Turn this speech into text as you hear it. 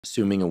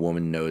Assuming a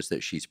woman knows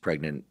that she's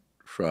pregnant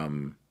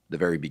from the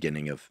very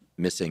beginning of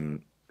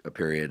missing a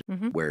period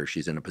where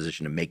she's in a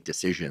position to make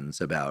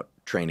decisions about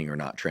training or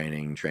not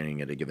training,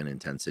 training at a given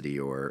intensity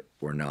or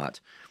not,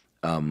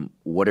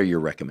 what are your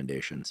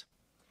recommendations?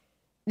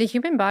 The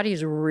human body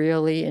is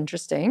really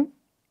interesting.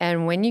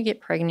 And when you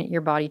get pregnant,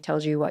 your body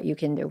tells you what you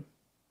can do.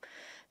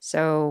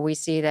 So we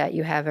see that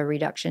you have a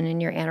reduction in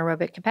your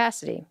anaerobic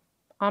capacity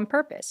on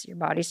purpose. Your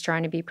body's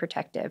trying to be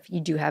protective.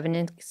 You do have an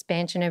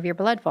expansion of your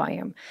blood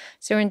volume.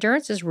 So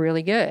endurance is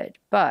really good,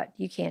 but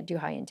you can't do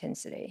high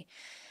intensity.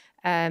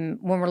 When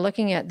we're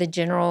looking at the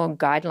general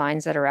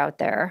guidelines that are out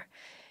there,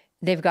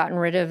 they've gotten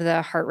rid of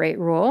the heart rate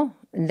rule.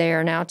 They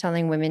are now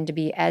telling women to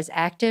be as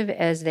active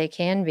as they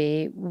can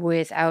be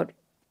without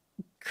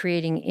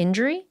creating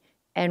injury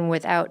and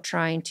without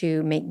trying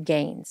to make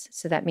gains.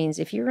 So that means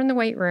if you're in the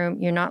weight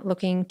room, you're not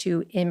looking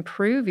to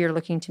improve, you're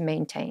looking to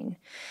maintain.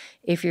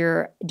 If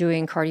you're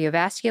doing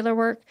cardiovascular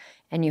work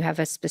and you have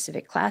a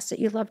specific class that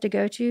you love to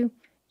go to,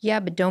 yeah,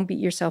 but don't beat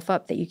yourself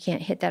up that you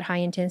can't hit that high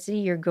intensity.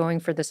 You're going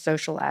for the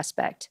social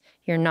aspect.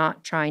 You're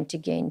not trying to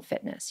gain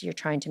fitness. You're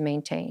trying to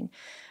maintain.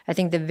 I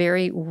think the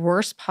very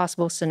worst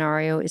possible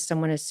scenario is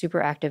someone is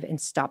super active and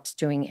stops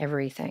doing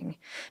everything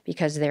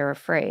because they're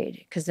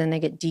afraid, because then they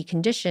get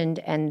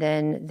deconditioned and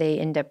then they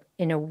end up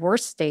in a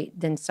worse state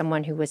than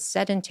someone who was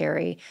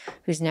sedentary,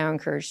 who's now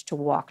encouraged to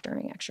walk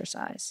during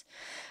exercise.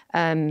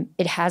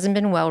 It hasn't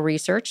been well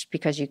researched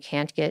because you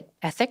can't get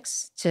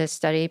ethics to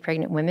study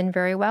pregnant women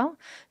very well.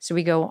 So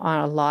we go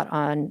on a lot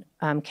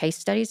on case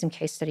studies and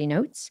case study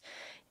notes.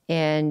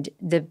 And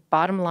the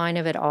bottom line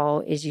of it all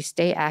is you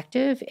stay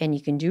active and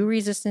you can do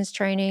resistance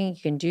training,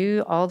 you can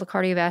do all the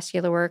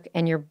cardiovascular work,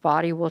 and your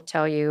body will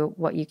tell you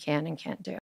what you can and can't do.